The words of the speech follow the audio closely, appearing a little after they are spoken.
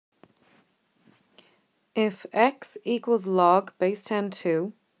If x equals log base 10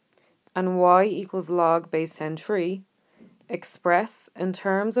 2 and y equals log base 10 3, express in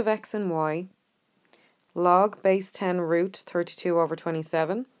terms of x and y log base 10 root 32 over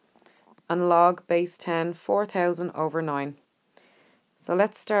 27 and log base 10 4000 over 9. So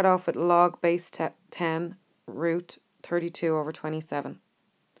let's start off with log base 10 root 32 over 27.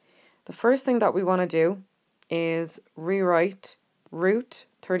 The first thing that we want to do is rewrite root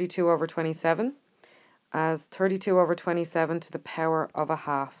 32 over 27 as 32 over 27 to the power of a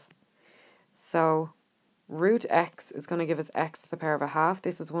half. So root x is going to give us x to the power of a half.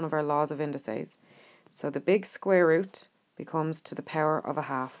 This is one of our laws of indices. So the big square root becomes to the power of a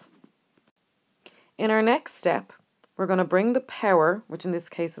half. In our next step, we're going to bring the power, which in this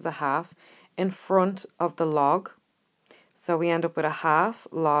case is a half, in front of the log. So we end up with a half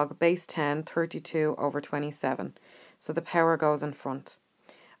log base 10 32 over 27. So the power goes in front.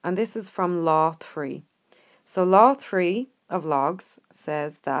 And this is from law 3. So law 3 of logs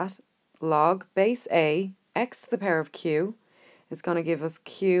says that log base a x to the power of q is going to give us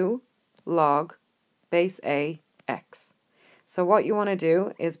q log base a x. So what you want to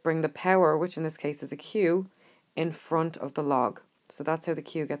do is bring the power, which in this case is a q, in front of the log. So that's how the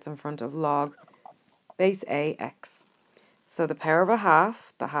q gets in front of log base a x. So the power of a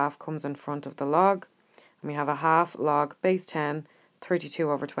half, the half comes in front of the log, and we have a half log base 10 32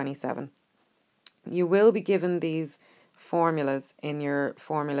 over 27. You will be given these formulas in your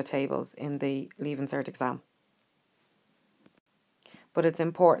formula tables in the Leaving Cert exam. But it's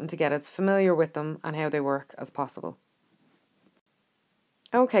important to get as familiar with them and how they work as possible.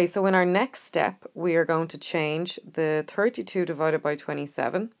 Okay, so in our next step, we are going to change the 32 divided by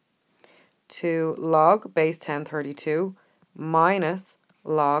 27 to log base 10 32 minus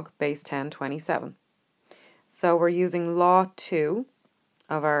log base 10 27. So we're using law 2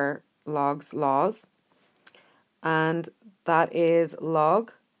 of our logs laws, and that is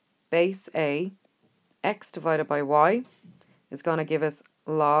log base a x divided by y is going to give us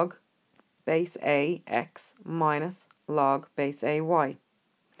log base a x minus log base a y.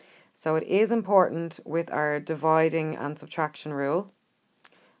 So it is important with our dividing and subtraction rule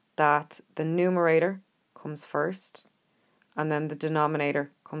that the numerator comes first and then the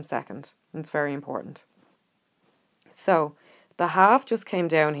denominator comes second. It's very important. So the half just came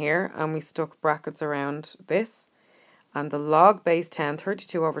down here and we stuck brackets around this, and the log base 10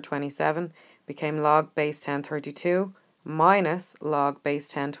 32 over 27 became log base 10 32 minus log base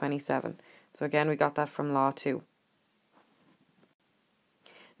 10 27. So again, we got that from law 2.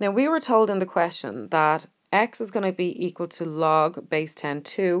 Now we were told in the question that x is going to be equal to log base 10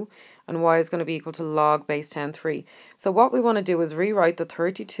 2 and y is going to be equal to log base 10 3. So what we want to do is rewrite the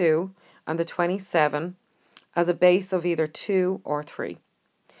 32 and the 27 as a base of either 2 or 3.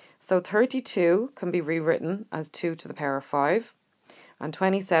 So 32 can be rewritten as 2 to the power of 5, and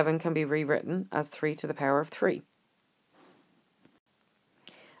 27 can be rewritten as 3 to the power of 3.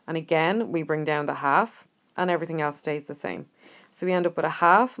 And again, we bring down the half and everything else stays the same. So we end up with a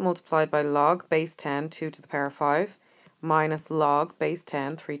half multiplied by log base 10 2 to the power of 5 minus log base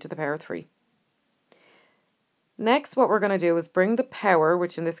 10 3 to the power of 3. Next, what we're going to do is bring the power,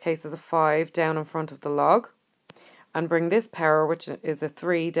 which in this case is a 5, down in front of the log, and bring this power, which is a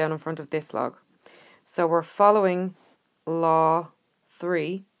 3, down in front of this log. So we're following law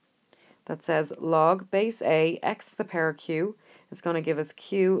 3 that says log base a x to the power of q is going to give us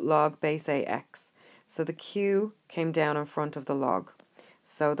q log base a x. So the q came down in front of the log.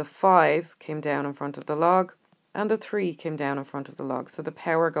 So the 5 came down in front of the log and the 3 came down in front of the log. So the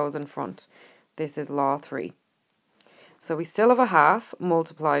power goes in front. This is law 3. So we still have a half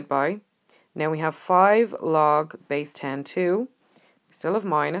multiplied by, now we have 5 log base 10 2, we still have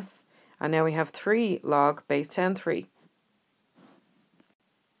minus, and now we have 3 log base 10 3.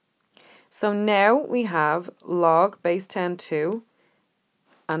 So now we have log base 10 2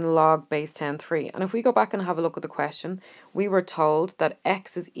 and log base 10 3. And if we go back and have a look at the question, we were told that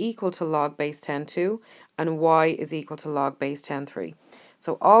x is equal to log base 10 2 and y is equal to log base 10 3.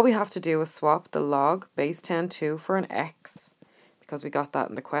 So all we have to do is swap the log base 10 2 for an x, because we got that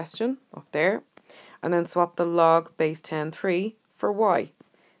in the question up there, and then swap the log base 10 3 for y,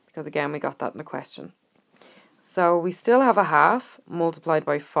 because again we got that in the question. So we still have a half multiplied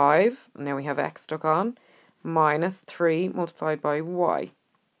by 5, and now we have x stuck on, minus 3 multiplied by y.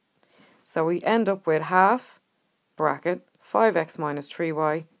 So we end up with half bracket 5x minus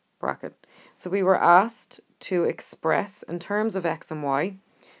 3y bracket. So we were asked to express in terms of x and y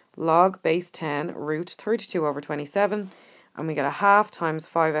log base 10 root 32 over 27, and we get a half times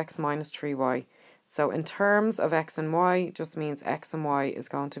 5x minus 3y. So in terms of x and y just means x and y is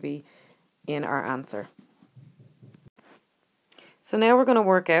going to be in our answer. So now we're going to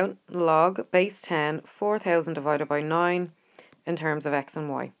work out log base 10 4000 divided by 9 in terms of x and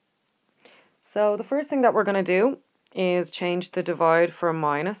y. So the first thing that we're going to do is change the divide for a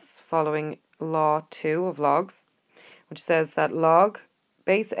minus following law 2 of logs, which says that log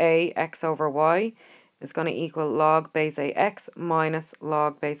base a x over y is going to equal log base a x minus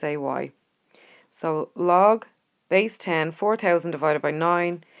log base a y. So log base 10 4000 divided by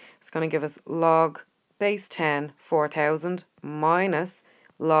 9 is going to give us log base 10 4000 minus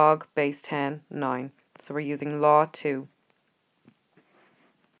log base 10 9. So we're using law 2.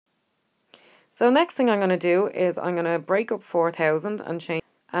 So next thing I'm going to do is I'm going to break up 4000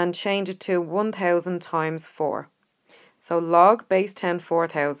 and change it to 1000 times 4. So log base 10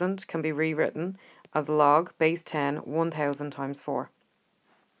 4000 can be rewritten as log base 10 1000 times 4.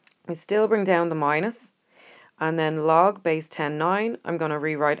 We still bring down the minus, and then log base 10 9 I'm going to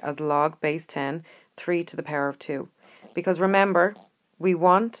rewrite as log base 10 3 to the power of 2. Because remember, we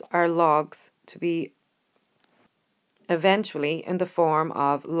want our logs to be eventually in the form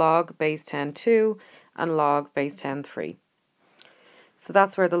of log base 10 2 and log base 10 3. So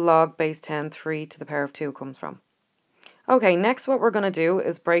that's where the log base 10 3 to the power of 2 comes from. Okay, next what we're going to do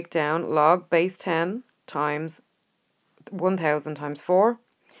is break down log base 10 times 1000 times 4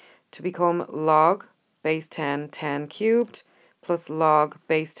 to become log base 10 10 cubed plus log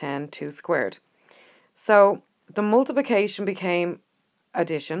base 10 2 squared. So the multiplication became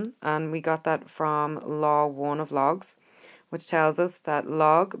addition, and we got that from law 1 of logs, which tells us that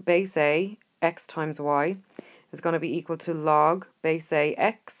log base a x times y is going to be equal to log base a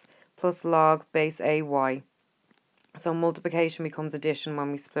x plus log base a y. So multiplication becomes addition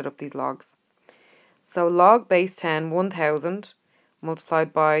when we split up these logs. So log base 10 1000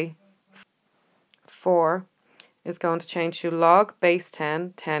 multiplied by 4 is going to change to log base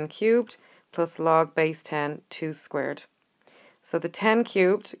 10 10 cubed plus log base 10 2 squared. So the 10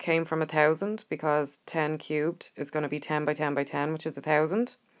 cubed came from 1000 because 10 cubed is going to be 10 by 10 by 10, which is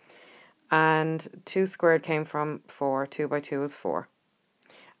 1000. And 2 squared came from 4. 2 by 2 is 4.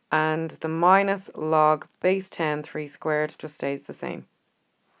 And the minus log base 10 3 squared just stays the same.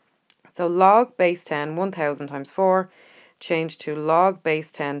 So log base 10 1000 times 4 changed to log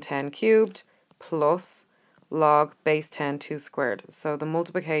base 10 10 cubed plus log base 10 2 squared. So the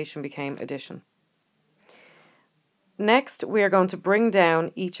multiplication became addition. Next, we are going to bring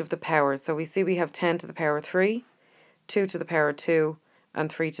down each of the powers. So we see we have 10 to the power 3, 2 to the power 2,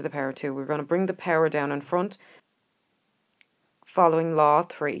 and 3 to the power 2. We're going to bring the power down in front following law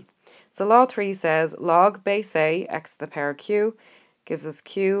 3. So law 3 says log base a x to the power q gives us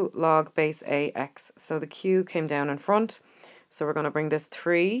q log base a x. So the q came down in front. So we're going to bring this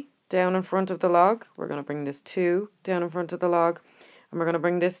 3 down in front of the log. We're going to bring this 2 down in front of the log. And we're going to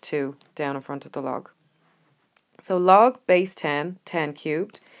bring this 2 down in front of the log. So log base 10 10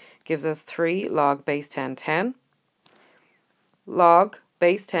 cubed gives us 3 log base 10 10. Log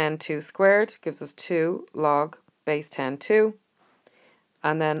base 10 2 squared gives us 2 log base 10 2.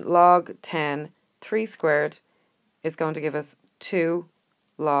 And then log 10 3 squared is going to give us 2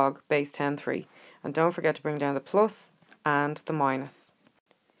 log base 10 3. And don't forget to bring down the plus and the minus.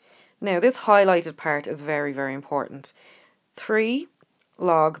 Now this highlighted part is very, very important. 3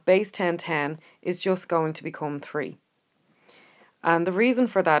 log base 10 10 is just going to become 3. And the reason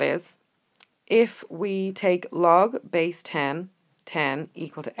for that is, if we take log base 10 10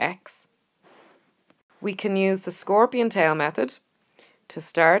 equal to x, we can use the scorpion tail method to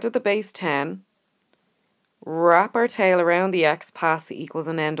start at the base 10, wrap our tail around the x past the equals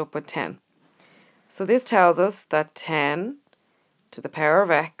and end up with 10. So this tells us that 10 to the power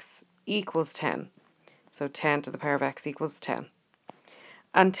of x equals 10. So 10 to the power of x equals 10.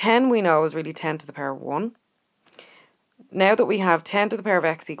 And 10 we know is really 10 to the power of 1. Now that we have 10 to the power of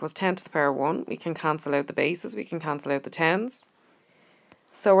x equals 10 to the power of 1, we can cancel out the bases, we can cancel out the 10s.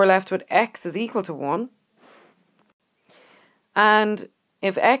 So we're left with x is equal to 1. And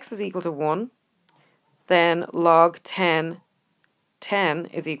if x is equal to 1, then log 10 10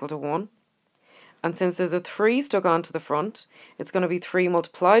 is equal to 1. And since there's a 3 stuck onto the front, it's going to be 3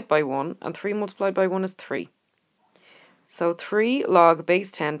 multiplied by 1, and 3 multiplied by 1 is 3. So 3 log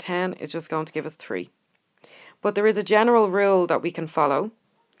base 10 10 is just going to give us 3. But there is a general rule that we can follow,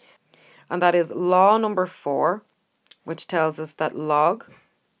 and that is law number 4, which tells us that log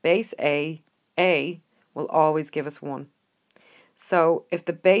base a will always give us 1. So if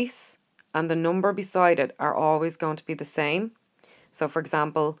the base and the number beside it are always going to be the same, so for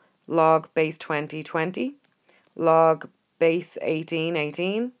example, log base 20 20, log base 18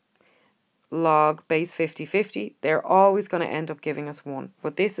 18, log base 50/50, they're always going to end up giving us 1.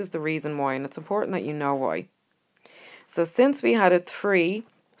 But this is the reason why, and it's important that you know why. So since we had a 3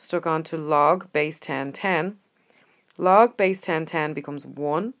 stuck onto log base 10/10, log base 10/10 becomes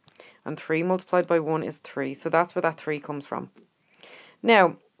 1, and 3 multiplied by 1 is 3. So that's where that 3 comes from.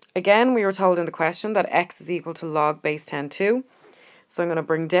 Now, again, we were told in the question that x is equal to log base 10/2. So I'm going to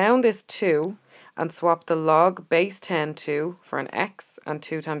bring down this 2 and swap the log base 10/2 for an x, and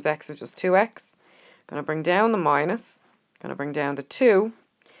 2 times x is just 2x. Going to bring down the minus, going to bring down the 2,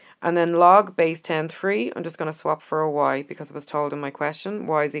 and then log base 10/3, I'm just going to swap for a y because it was told in my question,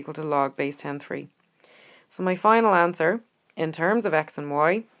 y is equal to log base 10/3. So my final answer, in terms of x and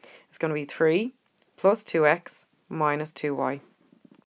y, is going to be 3 plus 2x minus 2y.